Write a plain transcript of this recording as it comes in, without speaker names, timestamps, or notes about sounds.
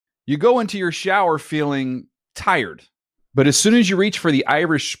You go into your shower feeling tired, but as soon as you reach for the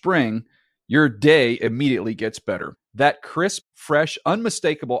Irish Spring, your day immediately gets better. That crisp, fresh,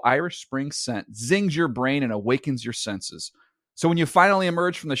 unmistakable Irish Spring scent zings your brain and awakens your senses. So when you finally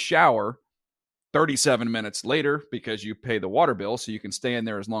emerge from the shower 37 minutes later, because you pay the water bill so you can stay in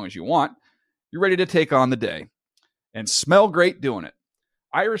there as long as you want, you're ready to take on the day and smell great doing it.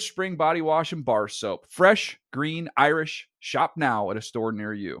 Irish Spring Body Wash and Bar Soap. Fresh, green, Irish. Shop now at a store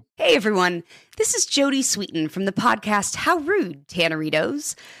near you. Hey, everyone. This is Jody Sweeten from the podcast How Rude,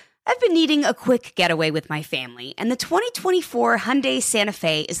 Tanneritos. I've been needing a quick getaway with my family, and the 2024 Hyundai Santa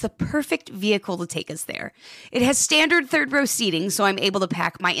Fe is the perfect vehicle to take us there. It has standard third-row seating, so I'm able to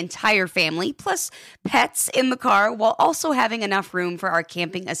pack my entire family, plus pets, in the car, while also having enough room for our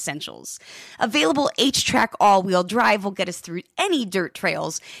camping essentials. Available H-Track all-wheel drive will get us through any dirt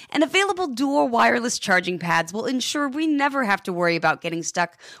trails, and available dual wireless charging pads will ensure we never have to worry about getting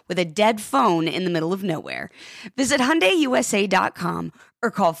stuck with a dead phone in the middle of nowhere. Visit HyundaiUSA.com or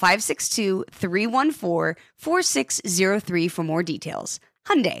call 562-314-4603 for more details.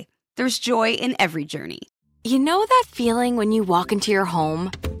 Hyundai, there's joy in every journey. You know that feeling when you walk into your home,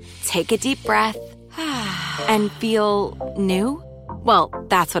 take a deep breath, and feel new? Well,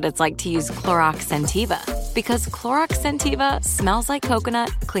 that's what it's like to use Clorox Scentiva. Because Clorox Scentiva smells like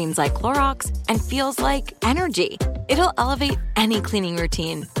coconut, cleans like Clorox, and feels like energy. It'll elevate any cleaning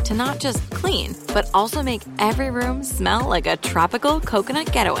routine to not just clean, but also make every room smell like a tropical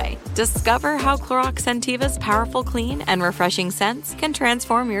coconut getaway. Discover how Clorox Scentiva's powerful clean and refreshing scents can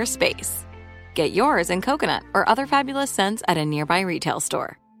transform your space. Get yours in coconut or other fabulous scents at a nearby retail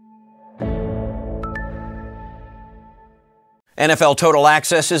store. NFL Total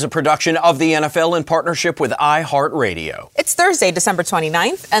Access is a production of the NFL in partnership with iHeartRadio. It's Thursday, December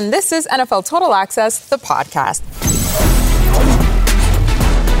 29th, and this is NFL Total Access, the podcast.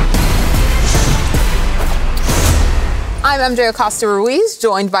 I'm MJ Acosta-Ruiz,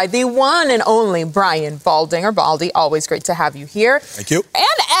 joined by the one and only Brian Baldinger. Baldy, always great to have you here. Thank you. And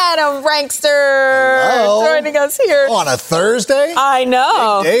Adam Rankster. Hello. Joining us here. On a Thursday? I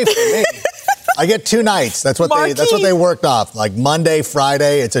know. Big day for me. I get 2 nights. That's what they worked off. Like Monday,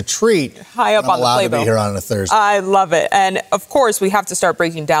 Friday. It's a treat. High up on the playbill. Allowed to be here on a Thursday. I love it. And of course, we have to start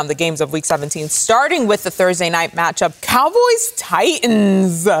breaking down the games of Week 17, starting with the Thursday night matchup,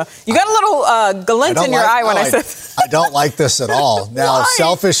 Cowboys-Titans. You got a little glint in your eye when I said I don't like this at all. Now,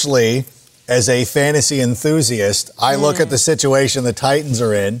 selfishly, as a fantasy enthusiast, I look at the situation the Titans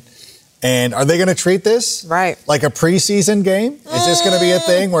are in. And are they going to treat this like a preseason game? Is this going to be a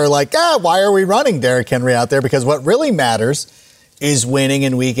thing where why are we running Derrick Henry out there? Because what really matters is winning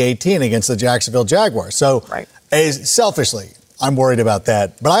in Week 18 against the Jacksonville Jaguars. So selfishly, I'm worried about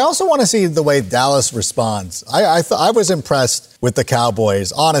that. But I also want to see the way Dallas responds. I was impressed with the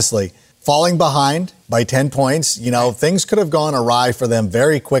Cowboys, honestly. Falling behind by 10 points, things could have gone awry for them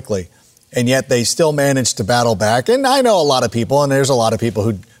very quickly. And yet they still managed to battle back. And I know a lot of people, and there's a lot of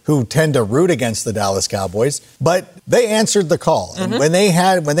people who tend to root against the Dallas Cowboys, but they answered the call. And when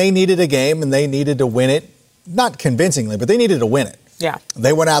they needed a game and they needed to win it, not convincingly, but they needed to win it. Yeah.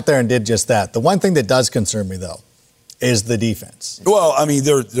 They went out there and did just that. The one thing that does concern me, though, is the defense. Well, I mean,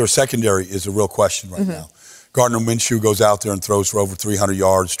 their secondary is a real question right now. Gardner Minshew goes out there and throws for over 300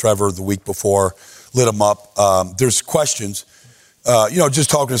 yards. Trevor, the week before, lit him up. There's questions. Just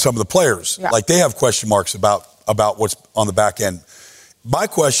talking to some of the players, they have question marks about what's on the back end. My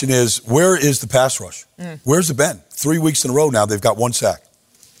question is, where is the pass rush? Where's it been? 3 weeks in a row now, they've got 1 sack.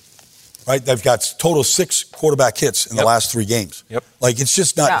 Right? They've got total 6 quarterback hits in the last 3 games. It's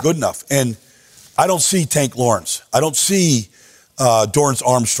just not good enough. And I don't see Tank Lawrence. I don't see Dorrance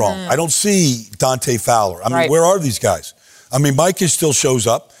Armstrong. I don't see Dante Fowler. I mean, where are these guys? I mean, Micah still shows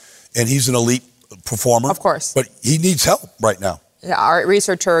up, and he's an elite performer. Of course. But he needs help right now. Yeah, our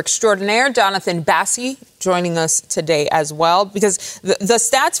researcher extraordinaire, Jonathan Bassey, joining us today as well, because the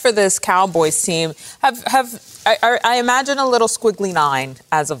stats for this Cowboys team have I imagine a little squiggly line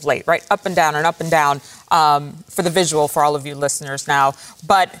as of late, right? Up and down for the visual for all of you listeners now.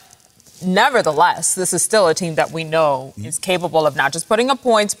 But nevertheless, this is still a team that we know is capable of not just putting up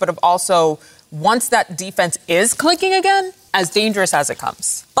points, but of also, once that defense is clicking again, as dangerous as it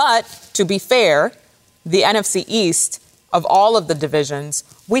comes. But to be fair, the NFC East, of all of the divisions,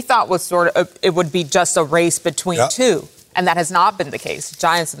 we thought was it would be just a race between two. And that has not been the case.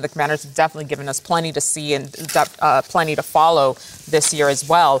 Giants and the Commanders have definitely given us plenty to see and plenty to follow this year as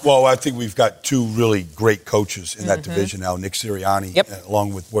well. Well, I think we've got 2 really great coaches in that division now, Nick Sirianni,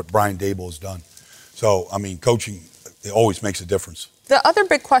 along with what Brian Daboll has done. So, I mean, coaching, it always makes a difference. The other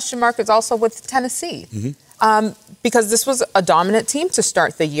big question mark is also with Tennessee. Because this was a dominant team to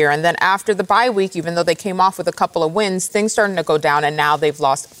start the year. And then after the bye week, even though they came off with a couple of wins, things starting to go down, and now they've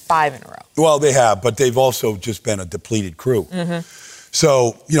lost 5 in a row. Well, they have, but they've also just been a depleted crew.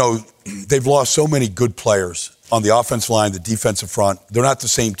 So, they've lost so many good players on the offensive line, the defensive front. They're not the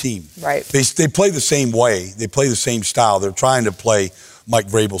same team. Right. They play the same way. They play the same style. They're trying to play Mike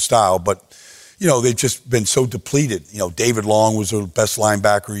Vrabel style, but they've just been so depleted. David Long was their best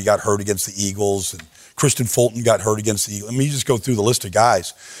linebacker. He got hurt against the Eagles, and Kristen Fulton got hurt against the Eagles. I mean, you just go through the list of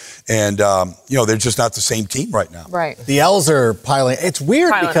guys, and they're just not the same team right now. Right. The L's are piling. It's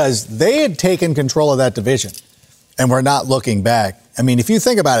weird because they had taken control of that division, and we're not looking back. I mean, if you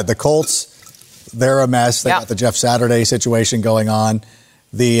think about it, the Colts, they're a mess. They got the Jeff Saturday situation going on.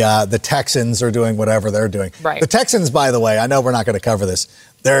 The Texans are doing whatever they're doing. Right. The Texans, by the way, I know we're not going to cover this.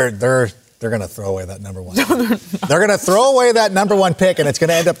 They're going to throw away that number one. They're going to throw away that number one pick, and it's going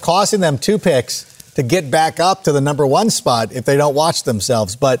to end up costing them 2 picks to get back up to the number one spot if they don't watch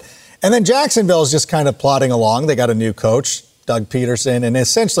themselves. And then Jacksonville's just kind of plodding along. They got a new coach, Doug Peterson, and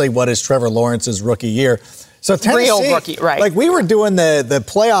essentially what is Trevor Lawrence's rookie year. So Tennessee, real rookie, right? Like we were doing the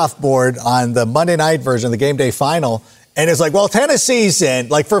playoff board on the Monday night version of the game day final, and it's like, well, Tennessee's in.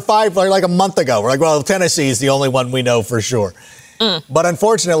 Like for like a month ago, we're like, well, Tennessee's the only one we know for sure. But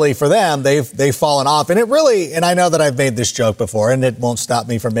unfortunately for them, they've fallen off. And it really, and I know that I've made this joke before, and it won't stop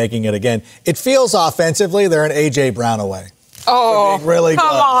me from making it again. It feels offensively they're an A.J. Brown away. Oh, really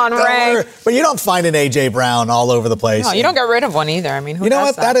come on, Ray. But you don't find an A.J. Brown all over the place. No, you don't get rid of one either. I mean, who you know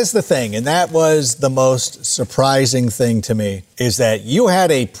does what? That is the thing. And that was the most surprising thing to me is that you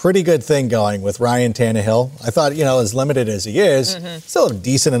had a pretty good thing going with Ryan Tannehill. I thought, as limited as he is, still a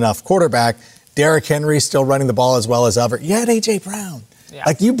decent enough quarterback. Derrick Henry still running the ball as well as ever. You had A.J. Brown. Yeah.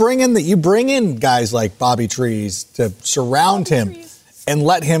 Like you bring in guys like Bobby Trees to surround him and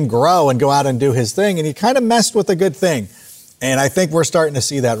let him grow and go out and do his thing. And he kind of messed with a good thing. And I think we're starting to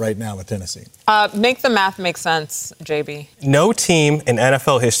see that right now with Tennessee. Make the math make sense, JB. No team in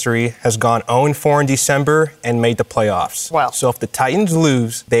NFL history has gone 0-4 in December and made the playoffs. Well. So if the Titans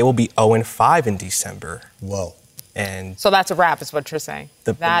lose, they will be 0-5 in December. Whoa. And so that's a wrap, is what you're saying.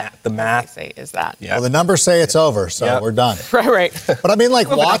 The math say is that. Yeah. Well, the numbers say it's over, so we're done. Right. But I mean, like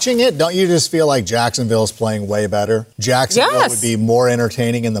watching it, don't you just feel like Jacksonville's playing way better? Jacksonville would be more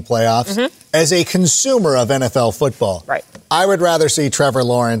entertaining in the playoffs. As a consumer of NFL football, I would rather see Trevor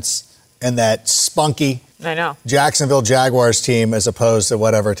Lawrence and that spunky Jacksonville Jaguars team as opposed to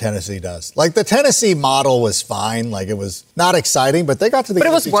whatever Tennessee does. Like the Tennessee model was fine. Like it was not exciting, but they got to the But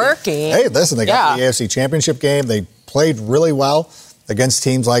it was working. Hey, listen, they got to the AFC Championship game. They played really well against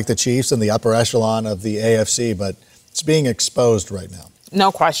teams like the Chiefs in the upper echelon of the AFC, but it's being exposed right now.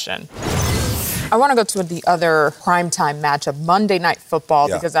 No question. I want to go to the other primetime matchup, Monday Night Football,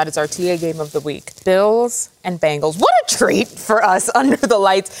 because that is our TA game of the week. Bills and Bengals. What a treat for us under the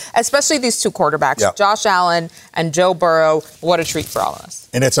lights, especially these two quarterbacks, Josh Allen and Joe Burrow. What a treat for all of us.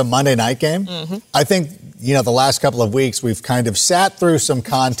 And it's a Monday night game. I think, the last couple of weeks we've kind of sat through some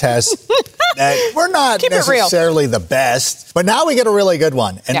contests that we're not necessarily the best, but now we get a really good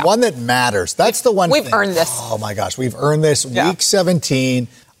one and one that matters. That's the one We've earned this. Oh, my gosh. We've earned this. Week 17.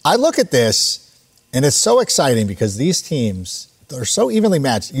 I look at this. And it's so exciting because these teams are so evenly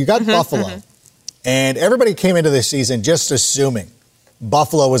matched. You got Buffalo, and everybody came into this season just assuming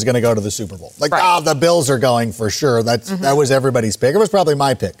Buffalo was going to go to the Super Bowl. Like, the Bills are going for sure. That was everybody's pick. It was probably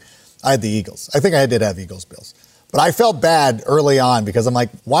my pick. I had the Eagles. I think I did have Eagles-Bills. But I felt bad early on because I'm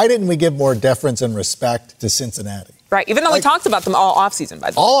like, why didn't we give more deference and respect to Cincinnati? Right, even though we talked about them all offseason,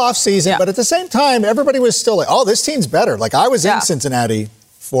 by the way. All offseason, but at the same time, everybody was still like, oh, this team's better. Like, I was in Cincinnati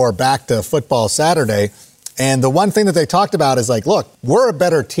for Back to Football Saturday. And the one thing that they talked about is like, look, we're a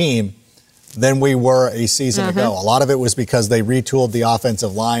better team than we were a season ago. A lot of it was because they retooled the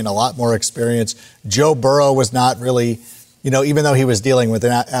offensive line, a lot more experience. Joe Burrow was not really, even though he was dealing with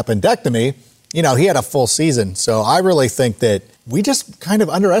an appendectomy, he had a full season. So I really think that we just kind of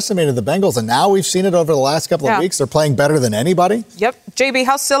underestimated the Bengals, and now we've seen it over the last couple of weeks. They're playing better than anybody. Yep. JB,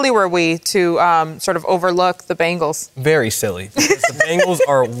 how silly were we to sort of overlook the Bengals? Very silly. Because the Bengals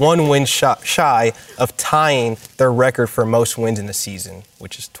are 1 win shy of tying their record for most wins in the season,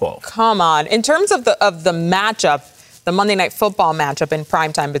 which is 12. Come on. In terms of the matchup, the Monday Night Football matchup in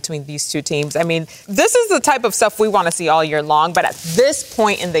primetime between these two teams. I mean, this is the type of stuff we want to see all year long, but at this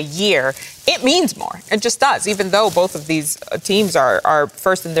point in the year, it means more. It just does, even though both of these teams are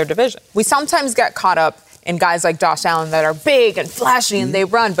first in their division. We sometimes get caught up in guys like Josh Allen that are big and flashy and they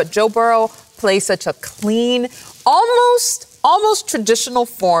run, but Joe Burrow plays such a clean, almost traditional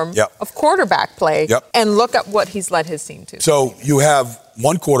form of quarterback play, and look at what he's led his team to. So you have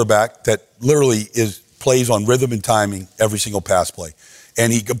one quarterback that literally is plays on rhythm and timing every single pass play.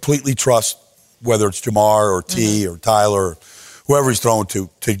 And he completely trusts whether it's Jamar or T or Tyler or whoever he's throwing to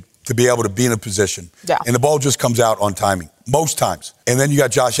be able to be in a position. Yeah. And the ball just comes out on timing, most times. And then you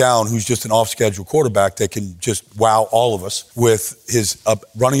got Josh Allen, who's just an off-schedule quarterback that can just wow all of us with his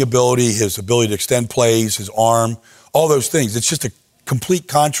running ability, his ability to extend plays, his arm, all those things. It's just a complete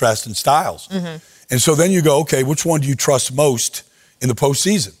contrast in styles. And so then you go, okay, which one do you trust most in the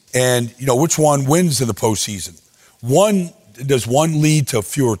postseason? And, you know, which one wins in the postseason? Does one lead to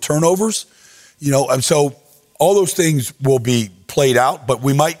fewer turnovers? You know, and so all those things will be played out, but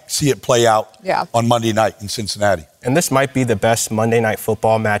we might see it play out on Monday night in Cincinnati. And this might be the best Monday Night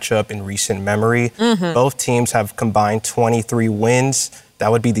Football matchup in recent memory. Both teams have combined 23 wins.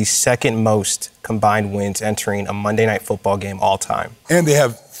 That would be the second most combined wins entering a Monday Night Football game all time. And they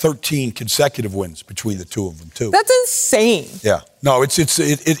have 13 consecutive wins between the two of them, too. That's insane. Yeah. No, it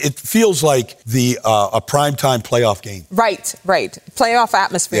feels like a primetime playoff game. Right. Playoff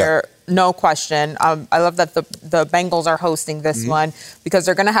atmosphere, no question. I love that the Bengals are hosting this one because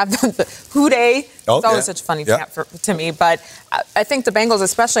they're going to have the Who Day. It's always such a funny to me. But I think the Bengals,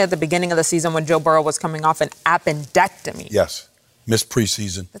 especially at the beginning of the season when Joe Burrow was coming off an appendectomy. Yes. Missed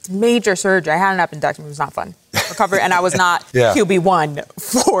preseason. That's major surgery. I had an appendectomy. It was not fun. Recovery, and I was not QB1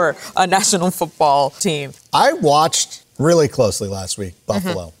 for a national football team. I watched really closely last week,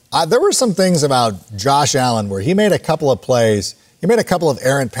 Buffalo. There were some things about Josh Allen where he made a couple of plays. He made a couple of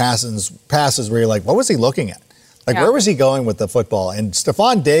errant passes where you're like, what was he looking at? Like, where was he going with the football? And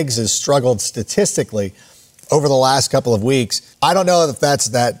Stephon Diggs has struggled statistically over the last couple of weeks. I don't know if that's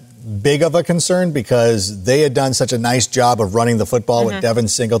that big of a concern because they had done such a nice job of running the football with Devin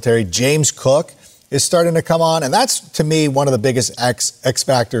Singletary. James Cook is starting to come on, and that's, to me, one of the biggest X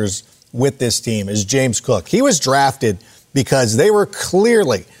factors with this team is James Cook. He was drafted because they were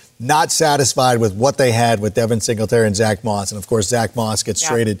clearly not satisfied with what they had with Devin Singletary and Zach Moss. And, of course, Zach Moss gets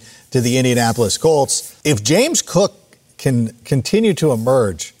traded to the Indianapolis Colts. If James Cook can continue to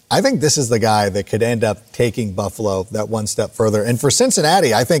emerge, I think this is the guy that could end up taking Buffalo that one step further. And for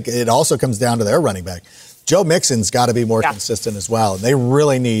Cincinnati, I think it also comes down to their running back. Joe Mixon's got to be more consistent as well. And they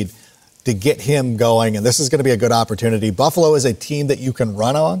really need to get him going. And this is going to be a good opportunity. Buffalo is a team that you can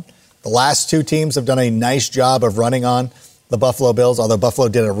run on. The last two teams have done a nice job of running on the Buffalo Bills, although Buffalo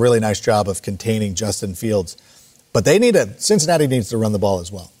did a really nice job of containing Justin Fields. But Cincinnati needs to run the ball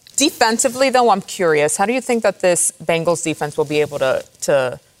as well. Defensively, though, I'm curious. How do you think that this Bengals defense will be able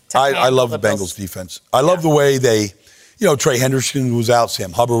to I love the Bengals defense. I love the way they, Trey Henderson was out,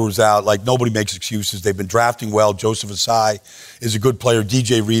 Sam Hubbard was out. Like, nobody makes excuses. They've been drafting well. Joseph Asai is a good player.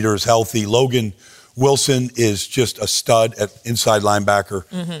 DJ Reader is healthy. Logan Wilson is just a stud at inside linebacker.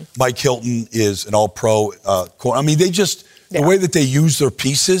 Mike Hilton is an all-pro corner. I mean, the way that they use their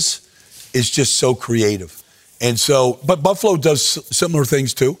pieces is just so creative. And so, but Buffalo does similar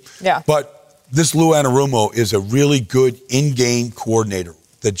things too. Yeah. But this Lou Anarumo is a really good in-game coordinator.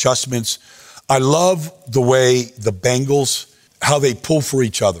 The adjustments. I love the way the Bengals, how they pull for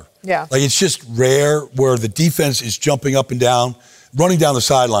each other. Yeah. Like, it's just rare where the defense is jumping up and down, running down the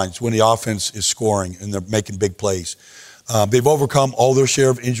sidelines when the offense is scoring and they're making big plays. They've overcome all their share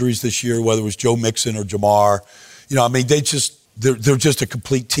of injuries this year, whether it was Joe Mixon or Jamar. They're just a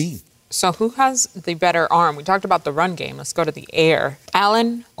complete team. So who has the better arm? We talked about the run game. Let's go to the air.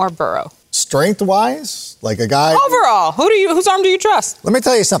 Allen or Burrow? Strength-wise, like a guy... Overall, whose arm do you trust? Let me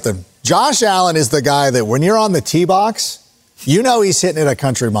tell you something. Josh Allen is the guy that when you're on the tee box, he's hitting it a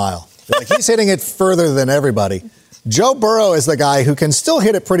country mile. Like, he's hitting it further than everybody. Joe Burrow is the guy who can still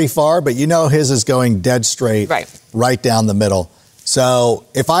hit it pretty far, but his is going dead straight, right down the middle. So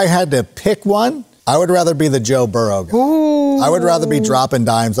if I had to pick one, I would rather be the Joe Burrow guy. Ooh. I would rather be dropping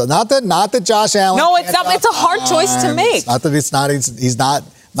dimes. Not that Josh Allen. No, it's not. It's a hard choice to make. Not that it's not. He's not.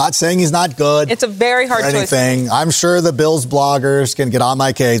 Not saying he's not good. It's a very hard choice. I'm sure the Bills bloggers can get on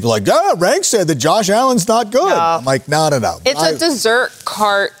my case. Be like, Rank said that Josh Allen's not good. No. I'm like, no. It's a dessert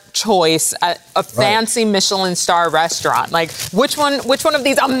cart choice at a fancy Michelin star restaurant. Like, which one of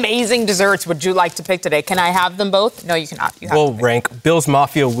these amazing desserts would you like to pick today? Can I have them both? No, you cannot. Rank, Bills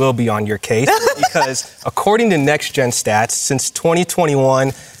Mafia will be on your case because according to Next Gen Stats, since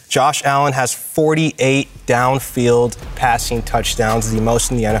 2021, Josh Allen has 48 downfield passing touchdowns, the most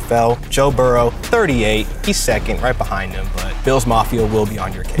in the NFL. Joe Burrow, 38. He's second, right behind him, but Bills Mafia will be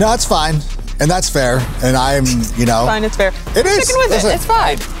on your case. No, that's fine. And that's fair. And I'm, Fine, it's fair. It is. Sticking with it. It's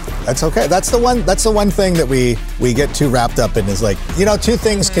fine. That's okay. That's the one thing that we get too wrapped up in is like, two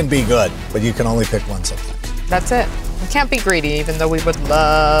things can be good, but you can only pick one sometimes. That's it. We can't be greedy, even though we would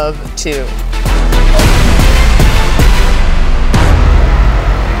love to.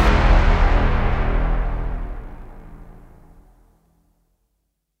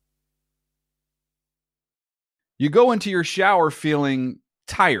 You go into your shower feeling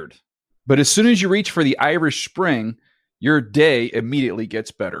tired, but as soon as you reach for the Irish Spring, your day immediately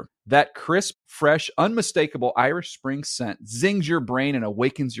gets better. That crisp, fresh, unmistakable Irish Spring scent zings your brain and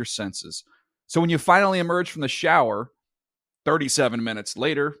awakens your senses. So when you finally emerge from the shower 37 minutes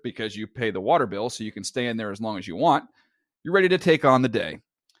later, because you pay the water bill so you can stay in there as long as you want, you're ready to take on the day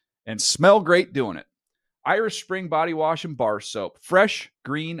and smell great doing it. Irish Spring Body Wash and Bar Soap. Fresh,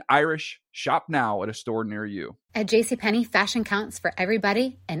 green, Irish. Shop now at a store near you. At JCPenney, fashion counts for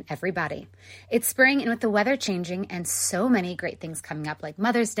everybody and everybody. It's spring, and with the weather changing and so many great things coming up like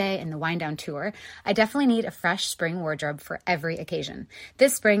Mother's Day and the Wind Down Tour, I definitely need a fresh spring wardrobe for every occasion.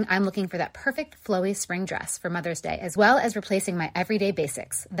 This spring, I'm looking for that perfect flowy spring dress for Mother's Day, as well as replacing my everyday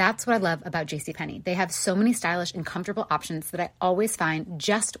basics. That's what I love about JCPenney. They have so many stylish and comfortable options that I always find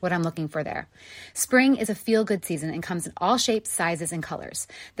just what I'm looking for there. Spring is a feel-good season and comes in all shapes, sizes, and colors.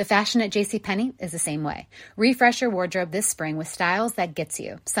 The fashion at JCPenney is the same way. Refresh your wardrobe this spring with styles that gets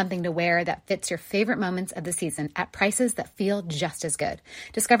you, something to wear that fits your favorite moments of the season at prices that feel just as good.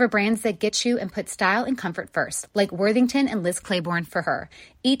 Discover brands that get you and put style and comfort first, like Worthington and Liz Claiborne for her,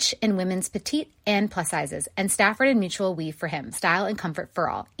 each in women's petite and plus sizes, and Stafford and Mutual Weave for him, style and comfort for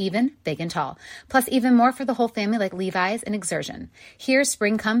all, even big and tall. Plus even more for the whole family like Levi's and Exertion. Here,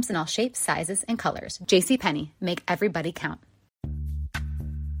 spring comes in all shapes, sizes, and colors. JCPenney, make everybody count.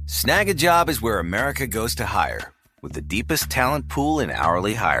 Snag a Job is where America goes to hire, with the deepest talent pool in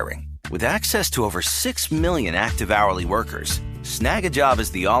hourly hiring. With access to over 6 million active hourly workers, Snag a Job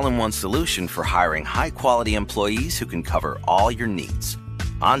is the all-in-one solution for hiring high-quality employees who can cover all your needs.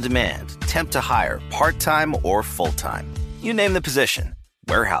 On demand, temp to hire, part-time or full-time. You name the position.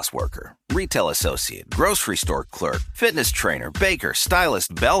 Warehouse worker, retail associate, grocery store clerk, fitness trainer, baker,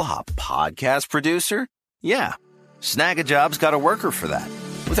 stylist, bellhop, podcast producer. Yeah, Snag a Job's got a worker for that.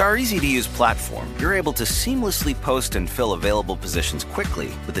 With our easy-to-use platform, you're able to seamlessly post and fill available positions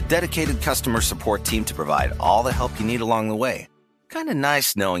quickly with a dedicated customer support team to provide all the help you need along the way. Kind of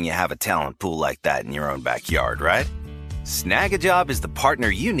nice knowing you have a talent pool like that in your own backyard, right? Snag a Job is the partner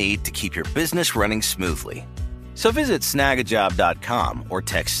you need to keep your business running smoothly. So visit snagajob.com or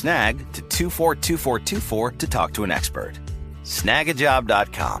text SNAG to 242424 to talk to an expert.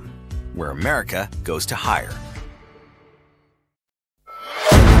 Snagajob.com, where America goes to hire.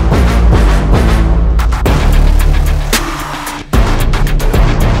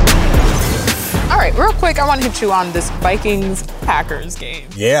 All right, real quick, I want to hit you on this Vikings-Packers game.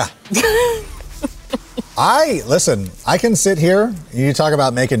 Yeah. I can sit here, you talk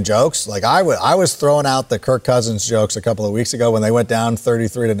about making jokes. Like I was throwing out the Kirk Cousins jokes a couple of weeks ago when they went down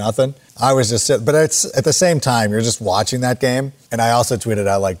 33-0. I was just sitting, but it's at the same time, you're just watching that game. And I also tweeted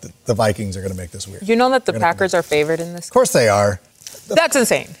out like the Vikings are going to make this weird. You know that the Packers are favored in this? Of course they are. That's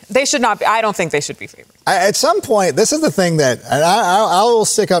insane. They should not be. I don't think they should be favored. At some point, this is the thing that, and I will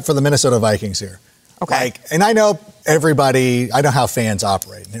stick up for the Minnesota Vikings here. Okay. And I know I know how fans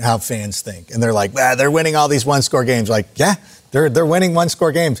operate and how fans think. And they're like, they're winning all these one-score games. Like, yeah, they're winning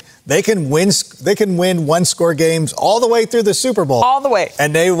one-score games. They can win one-score games all the way through the Super Bowl. All the way.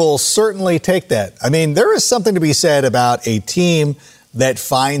 And they will certainly take that. I mean, there is something to be said about a team that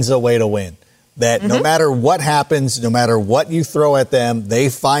finds a way to win. That no matter what happens, no matter what you throw at them, they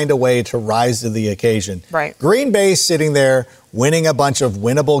find a way to rise to the occasion. Right. Green Bay sitting there winning a bunch of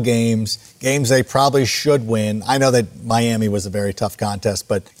winnable games they probably should win. I know that Miami was a very tough contest,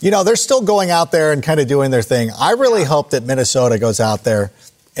 but, they're still going out there and kind of doing their thing. I really hope that Minnesota goes out there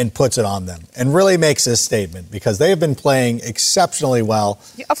and puts it on them and really makes this statement because they have been playing exceptionally well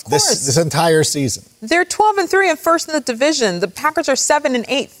this entire season. They're 12-3 and first in the division. The Packers are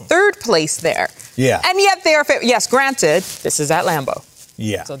 7-8, third place there. Yeah. And yet they are, yes, granted, this is at Lambeau.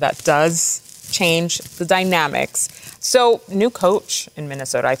 Yeah. So that does change the dynamics. So new coach in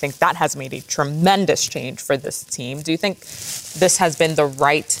Minnesota, I think that has made a tremendous change for this team. Do you think this has been the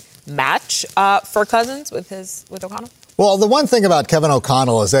right match for Cousins with O'Connell? Well, the one thing about Kevin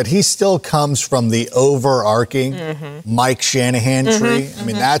O'Connell is that he still comes from the overarching Mike Shanahan tree. I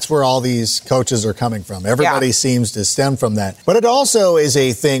mean, that's where all these coaches are coming from. Everybody seems to stem from that. But it also is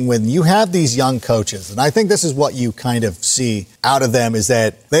a thing when you have these young coaches, and I think this is what you kind of see out of them, is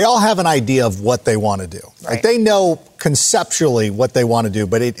that they all have an idea of what they want to do. Right. Like they know conceptually what they want to do,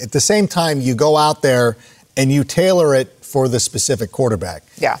 but at the same time, you go out there and you tailor it for the specific quarterback.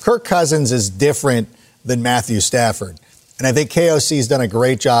 Yeah. Kirk Cousins is different than Matthew Stafford. And I think KOC's done a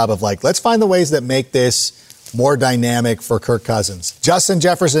great job of let's find the ways that make this more dynamic for Kirk Cousins. Justin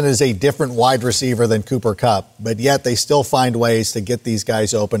Jefferson is a different wide receiver than Cooper Kupp, but yet they still find ways to get these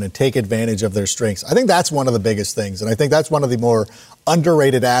guys open and take advantage of their strengths. I think that's one of the biggest things, and I think that's one of the more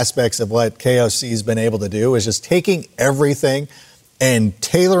underrated aspects of what KOC's been able to do is just taking everything and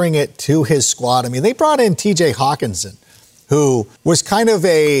tailoring it to his squad. I mean, they brought in TJ Hawkinson, who was kind of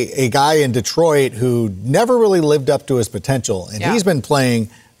a guy in Detroit who never really lived up to his potential. And he's been playing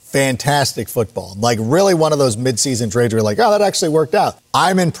fantastic football. Like really one of those midseason trades where you're like, oh, that actually worked out.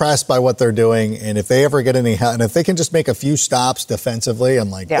 I'm impressed by what they're doing. And if they ever get any help, and if they can just make a few stops defensively, I'm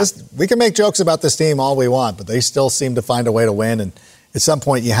like, we can make jokes about this team all we want, but they still seem to find a way to win. And at some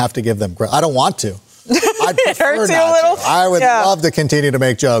point you have to give them credit. I don't want to. I'd prefer not to. I would love to continue to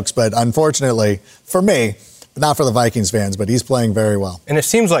make jokes, but unfortunately for me, not for the Vikings fans, but he's playing very well. And it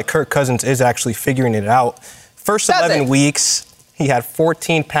seems like Kirk Cousins is actually figuring it out. First 11 weeks, he had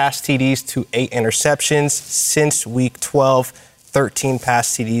 14 pass TDs to 8 interceptions. Since week 12, 13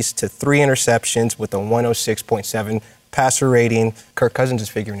 pass TDs to 3 interceptions with a 106.7 passer rating. Kirk Cousins is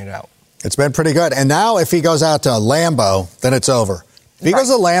figuring it out. It's been pretty good. And now if he goes out to Lambeau, then it's over. If he goes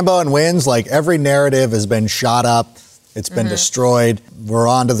to Lambeau and wins, like every narrative has been shot up. It's been destroyed. We're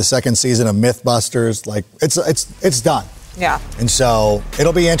on to the second season of Mythbusters. Like, it's done. Yeah. And so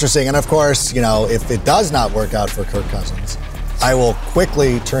it'll be interesting. And, of course, you know, if it does not work out for Kirk Cousins, I will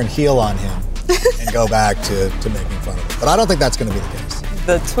quickly turn heel on him and go back to making fun of him. But I don't think that's going to be the case.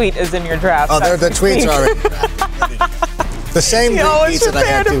 The tweet is in your draft. Oh, the tweets are in your draft. The same tweets that I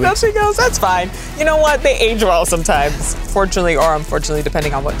had 2 weeks nothing else. That's fine. You know what? They age well sometimes. Fortunately or unfortunately,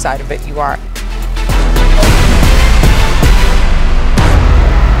 depending on what side of it you are.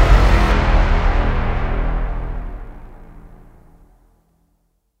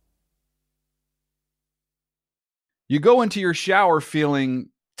 You go into your shower feeling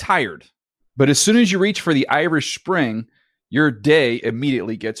tired, but as soon as you reach for the Irish Spring, your day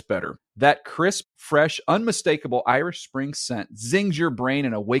immediately gets better. That crisp, fresh, unmistakable Irish Spring scent zings your brain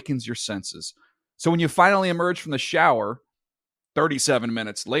and awakens your senses. So when you finally emerge from the shower, 37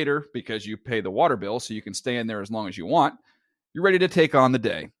 minutes later, because you pay the water bill so you can stay in there as long as you want, you're ready to take on the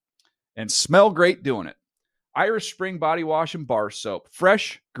day and smell great doing it. Irish Spring Body Wash and Bar Soap.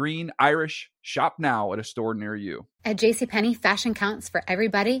 Fresh, green, Irish. Shop now at a store near you. At JCPenney, fashion counts for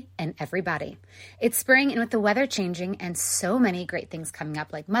everybody and everybody. It's spring, and with the weather changing and so many great things coming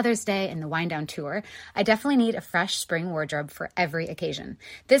up like Mother's Day and the Wind Down Tour, I definitely need a fresh spring wardrobe for every occasion.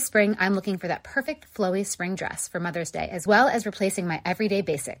 This spring, I'm looking for that perfect flowy spring dress for Mother's Day, as well as replacing my everyday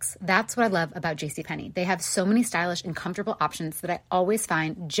basics. That's what I love about JCPenney. They have so many stylish and comfortable options that I always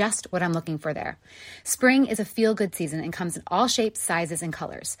find just what I'm looking for there. Spring is a feel-good season and comes in all shapes, sizes, and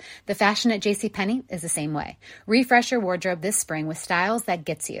colors. The fashion at JCPenney is the same way. Refresh your wardrobe this spring with styles that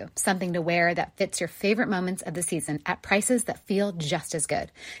gets you, something to wear that fits your favorite moments of the season at prices that feel just as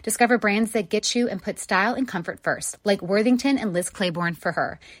good. Discover brands that get you and put style and comfort first, like Worthington and Liz Claiborne for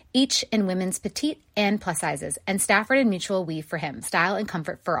her, each in women's petite and plus sizes, and Stafford and Mutual Weave for him, style and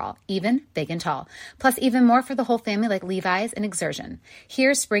comfort for all, even big and tall. Plus even more for the whole family like Levi's and Exertion.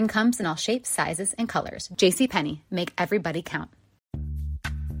 Here, spring comes in all shapes, sizes, and colors. JCPenney, make everybody count.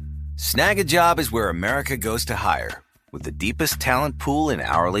 Snag a Job is where America goes to hire, with the deepest talent pool in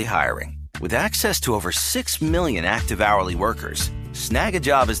hourly hiring. With access to over 6 million active hourly workers, Snag a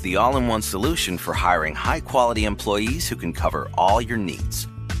Job is the all-in-one solution for hiring high-quality employees who can cover all your needs.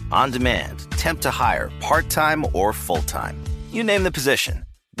 On demand, temp to hire, part-time or full-time. You name the position.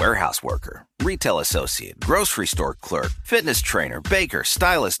 Warehouse worker, retail associate, grocery store clerk, fitness trainer, baker,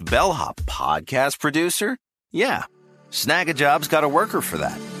 stylist, bellhop, podcast producer. Yeah, Snag a Job's got a worker for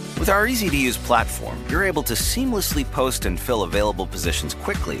that. With our easy-to-use platform, you're able to seamlessly post and fill available positions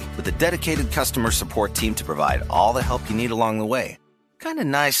quickly with a dedicated customer support team to provide all the help you need along the way. Kind of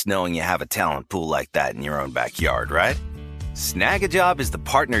nice knowing you have a talent pool like that in your own backyard, right? Snag a Job is the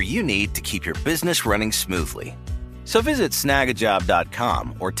partner you need to keep your business running smoothly. So visit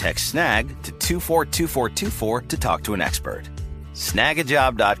snagajob.com or text SNAG to 242424 to talk to an expert.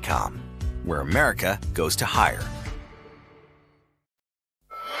 Snagajob.com, where America goes to hire.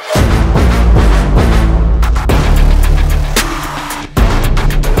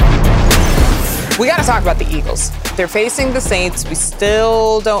 We got to talk about the Eagles. They're facing the Saints. We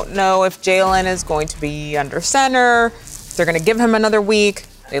still don't know if Jalen is going to be under center. If they're going to give him another week.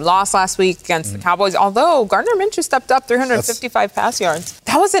 They lost last week against the Cowboys, although Gardner Minshew stepped up 355 pass yards.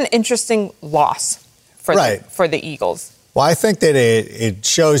 That was an interesting loss for the Eagles. Well, I think that it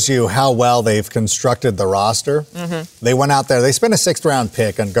shows you how well they've constructed the roster. Mm-hmm. They went out there. They spent a 6th-round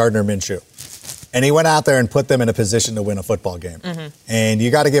pick on Gardner Minshew. And he went out there and put them in a position to win a football game. Mm-hmm. And you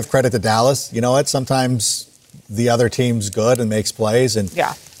got to give credit to Dallas. You know what? Sometimes the other team's good and makes plays. And,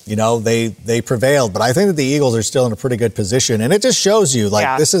 they prevailed. But I think that the Eagles are still in a pretty good position. And it just shows you,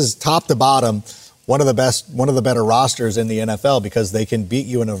 this is top to bottom, one of the better rosters in the NFL because they can beat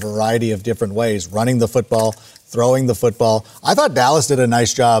you in a variety of different ways, running the football, throwing the football. I thought Dallas did a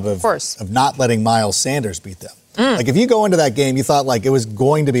nice job of not letting Miles Sanders beat them. Like, if you go into that game, you thought, it was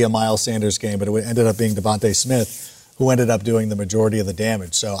going to be a Miles Sanders game, but it ended up being Devontae Smith who ended up doing the majority of the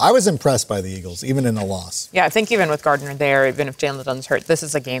damage. So I was impressed by the Eagles, even in a loss. Yeah, I think even with Gardner there, even if Jalen Dunn's hurt, this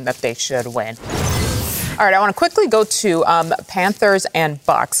is a game that they should win. All right, I want to quickly go to Panthers and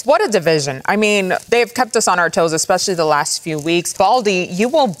Bucks. What a division. I mean, they've kept us on our toes, especially the last few weeks. Baldy, you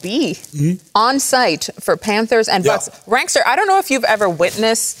will be on site for Panthers and Bucks. Rankster, I don't know if you've ever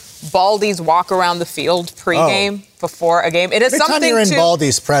witnessed Baldy's walk around the field pregame before a game. It is Every something time you're in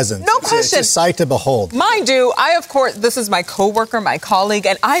Baldy's presence, no question. It's a sight to behold. Mind you, this is my coworker, my colleague,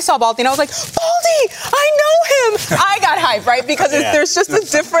 and I saw Baldy and I was like, Baldy, I know him. I got hyped, right? Because there's just a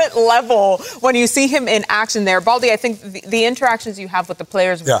different level when you see him in action there. Baldy, I think the interactions you have with the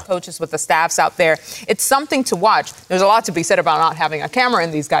players, with the coaches, with the staffs out there, it's something to watch. There's a lot to be said about not having a camera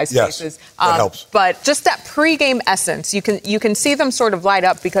in these guys' faces. That helps. But just that pregame essence, you can see them sort of light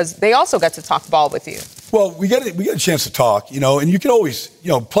up because they also get to talk ball with you. Well, we get a chance to talk, and you can always,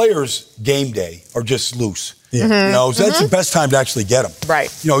 players game day are just loose. Yeah. So that's the best time to actually get them. Right.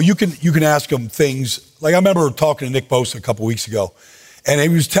 You can ask them things. Like I remember talking to Nick Bosa a couple weeks ago, and he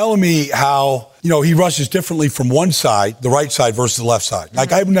was telling me how, he rushes differently from one side, the right side versus the left side.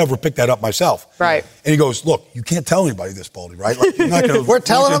 Like I would never pick that up myself. Right. And he goes, look, you can't tell anybody this, Baldy, right? Like, you're not gonna, We're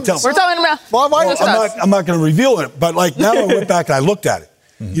telling him. We're telling him. I'm not going to reveal it, but now I went back and I looked at it.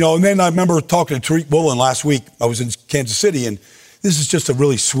 And then I remember talking to Tariq Woolen last week. I was in Kansas City, and this is just a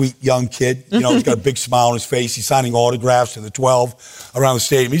really sweet young kid. He's got a big smile on his face. He's signing autographs to the 12 around the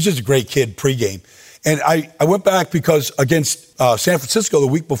stadium. He's just a great kid pregame. And I went back because against San Francisco the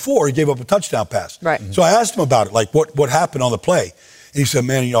week before, he gave up a touchdown pass. Right. So I asked him about it, like what happened on the play. And he said,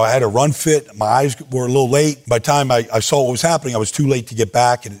 man, I had a run fit. My eyes were a little late. By the time I saw what was happening, I was too late to get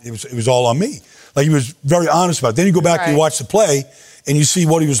back, and it was all on me. Like, he was very honest about it. Then you go back and you watch the play, and you see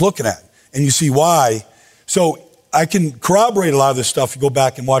what he was looking at, and you see why. So I can corroborate a lot of this stuff. You go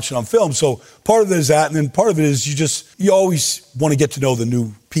back and watch it on film. So part of it is that, and then part of it is you always want to get to know the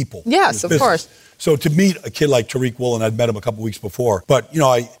new people. Yes, of course. So to meet a kid like Tariq Woolen, I'd met him a couple weeks before, but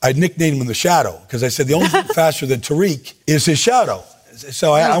I nicknamed him the Shadow because I said the only thing faster than Tariq is his shadow.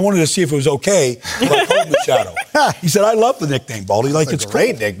 So I wanted to see if it was okay if I called him the Shadow. He said, I love the nickname, Baldy. It's a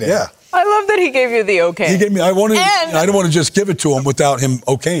great cool. nickname. Yeah. I love that he gave you the okay. He gave me. I don't want to just give it to him without him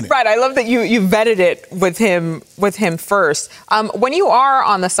okaying it. Right. I love that you vetted it with him first. When you are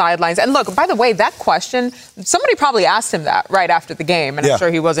on the sidelines, and look, by the way, that question, somebody probably asked him that right after the game, and I'm sure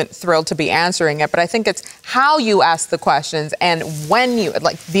he wasn't thrilled to be answering it. But I think it's how you ask the questions and when you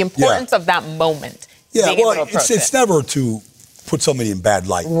the importance of that moment. Yeah. Well, it's never to put somebody in bad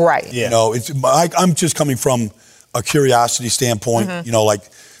light. Right. Yeah. I'm just coming from a curiosity standpoint.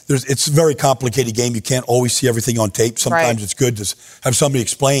 It's a very complicated game. You can't always see everything on tape. Sometimes it's good to have somebody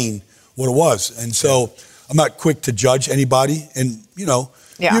explain what it was. And so I'm not quick to judge anybody. And,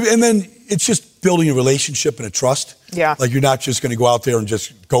 and then it's just building a relationship and a trust. Yeah. Like, you're not just going to go out there and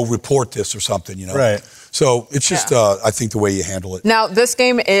just go report this or something, Right. So it's just, I think, the way you handle it. Now, this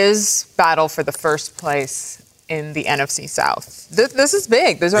game is battle for the first place in the NFC South. This is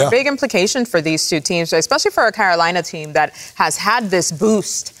big. There's a big implication for these two teams, especially for a Carolina team that has had this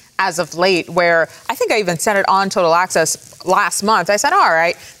boost as of late, where I think I even said it on Total Access last month. I said, all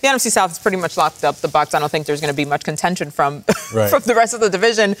right, the NFC South is pretty much locked up. The Bucs, I don't think there's going to be much contention from the rest of the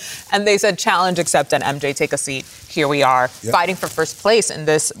division. And they said, challenge accepted. MJ, take a seat. Here we are, fighting for first place in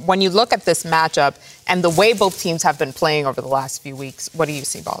this. When you look at this matchup and the way both teams have been playing over the last few weeks, what do you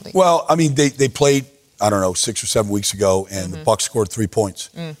see, Baldy? Well, I mean, they played, 6 or 7 weeks ago, and the Bucs scored 3 points.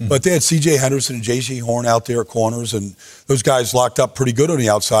 But they had C.J. Henderson and J.C. Horn out there at corners, and those guys locked up pretty good on the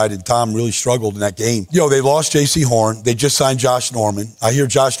outside, and Tom really struggled in that game. They lost J.C. Horn. They just signed Josh Norman. I hear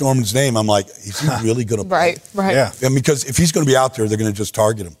Josh Norman's name. I'm like, is he really going to play? Right. Yeah. And because if he's going to be out there, they're going to just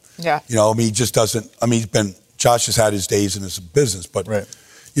target him. Yeah. He just doesn't. Josh has had his days in his business, but,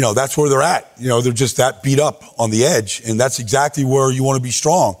 that's where they're at. They're just that beat up on the edge, and that's exactly where you want to be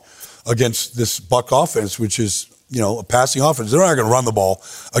strong against this Buck offense, which is, a passing offense. They're not going to run the ball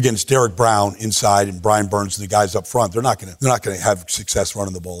against Derek Brown inside and Brian Burns and the guys up front. They're not going to have success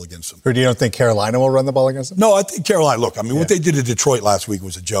running the ball against them. Or do you don't think Carolina will run the ball against them? No, I think Carolina. Look, what they did to Detroit last week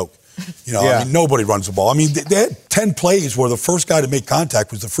was a joke. I mean, nobody runs the ball. I mean, they had 10 plays where the first guy to make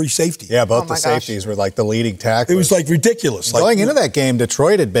contact was the free safety. Yeah, both the safeties were like the leading tackler. It was like ridiculous. Going into that game,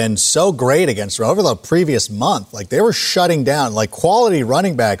 Detroit had been so great against them over the previous month. Like, they were shutting down, like, quality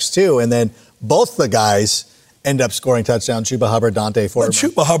running backs, too. And then both the guys end up scoring touchdowns. Chuba Hubbard, Dante Foreman. But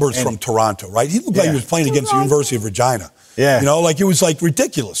Chuba Hubbard's from Toronto, right? He looked like he was playing against the University of Regina. Yeah. It was like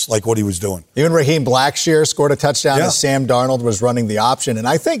ridiculous, like what he was doing. Even Raheem Blackshear scored a touchdown as Sam Darnold was running the option. And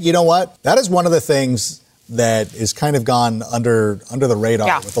I think, you know what? That is one of the things that is kind of gone under the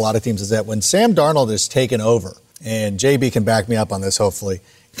radar with a lot of teams, is that when Sam Darnold is taken over, and JB can back me up on this hopefully,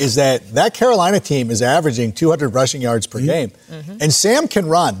 is that Carolina team is averaging 200 rushing yards per game. Mm-hmm. And Sam can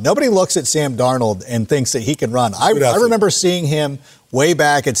run. Nobody looks at Sam Darnold and thinks that he can run. I remember seeing him way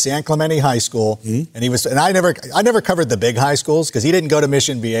back at San Clemente High School, and I never covered the big high schools because he didn't go to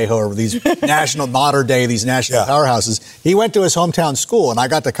Mission Viejo or these national powerhouses. He went to his hometown school, and I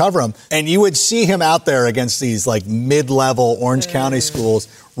got to cover him. And you would see him out there against these like mid-level Orange County schools,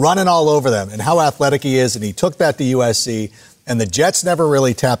 running all over them, and how athletic he is. And he took that to USC. And the Jets never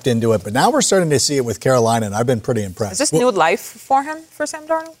really tapped into it. But now we're starting to see it with Carolina, and I've been pretty impressed. Is this new life for him, for Sam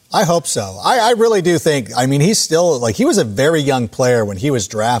Darnold? I hope so. I really do think, I mean, he's still, he was a very young player when he was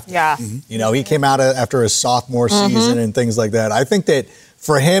drafted. Yeah. Mm-hmm. He came out after his sophomore season and things like that. I think that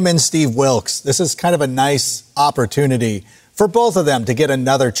for him and Steve Wilks, this is kind of a nice opportunity for both of them to get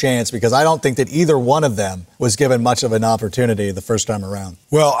another chance, because I don't think that either one of them was given much of an opportunity the first time around.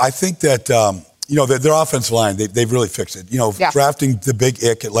 Well, I think that... their offensive line, they've really fixed it. Drafting the big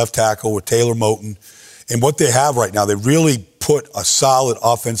ick at left tackle with Taylor Moton. And what they have right now, they really put a solid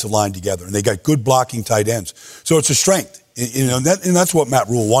offensive line together. And they got good blocking tight ends. So it's a strength. And that's what Matt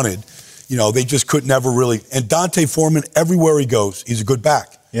Rule wanted. They just could never really. And Dante Foreman, everywhere he goes, he's a good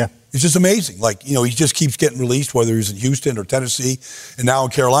back. Yeah. It's just amazing. He just keeps getting released, whether he's in Houston or Tennessee. And now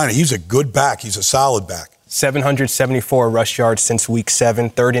in Carolina, he's a good back. He's a solid back. 774 rush yards since week 7,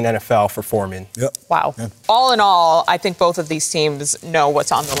 third in NFL for Foreman. Yep. Wow. Yeah. All in all, I think both of these teams know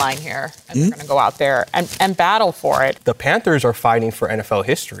what's on the line here, and they're going to go out there and battle for it. The Panthers are fighting for NFL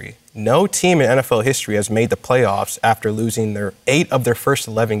history. No team in NFL history has made the playoffs after losing 8 of their first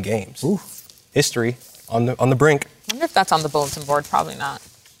 11 games. Ooh. History on the brink. I wonder if that's on the bulletin board. Probably not.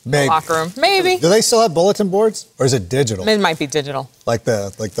 Maybe. Locker room. Maybe. Do they still have bulletin boards, or is it digital? It might be digital. Like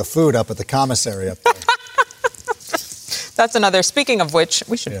the food up at the commissary up there. That's another. Speaking of which,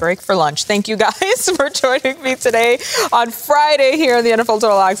 we should break for lunch. Thank you guys for joining me today on Friday here on the NFL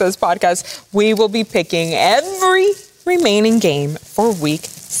Total Access podcast. We will be picking every remaining game for Week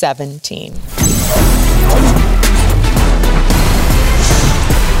 17.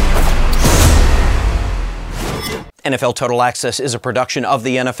 NFL Total Access is a production of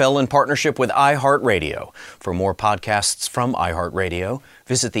the NFL in partnership with iHeartRadio. For more podcasts from iHeartRadio,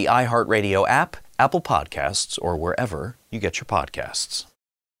 visit the iHeartRadio app, Apple Podcasts, or wherever you get your podcasts.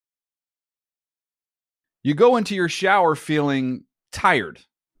 You go into your shower feeling tired,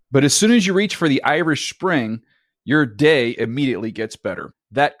 but as soon as you reach for the Irish Spring, your day immediately gets better.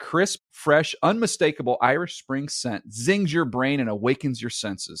 That crisp, fresh, unmistakable Irish Spring scent zings your brain and awakens your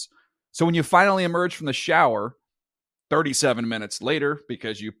senses. So when you finally emerge from the shower 37 minutes later,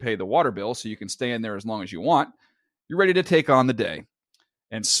 because you pay the water bill so you can stay in there as long as you want, you're ready to take on the day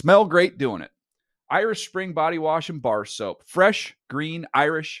and smell great doing it. Irish Spring Body Wash and Bar Soap. Fresh, green,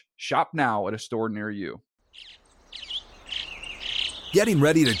 Irish. Shop now at a store near you. Getting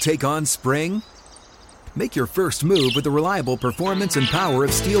ready to take on spring? Make your first move with the reliable performance and power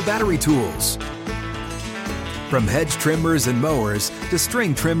of Steel battery tools. From hedge trimmers and mowers to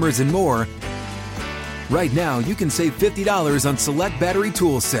string trimmers and more, right now you can save $50 on select battery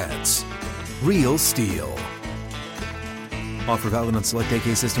tool sets. Real Steel. Offer valid on select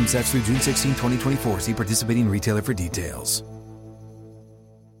AK system sets through June 16, 2024. See participating retailer for details.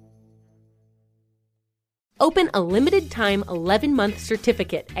 Open a limited-time 11-month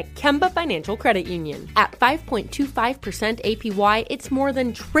certificate at Kemba Financial Credit Union. At 5.25% APY, it's more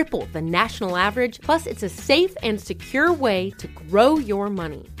than triple the national average, plus it's a safe and secure way to grow your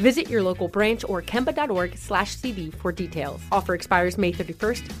money. Visit your local branch or kemba.org/cb for details. Offer expires May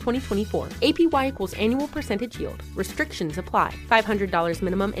 31st, 2024. APY equals annual percentage yield. Restrictions apply. $500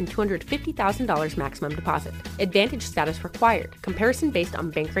 minimum and $250,000 maximum deposit. Advantage status required. Comparison based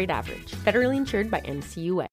on bank rate average. Federally insured by NCUA.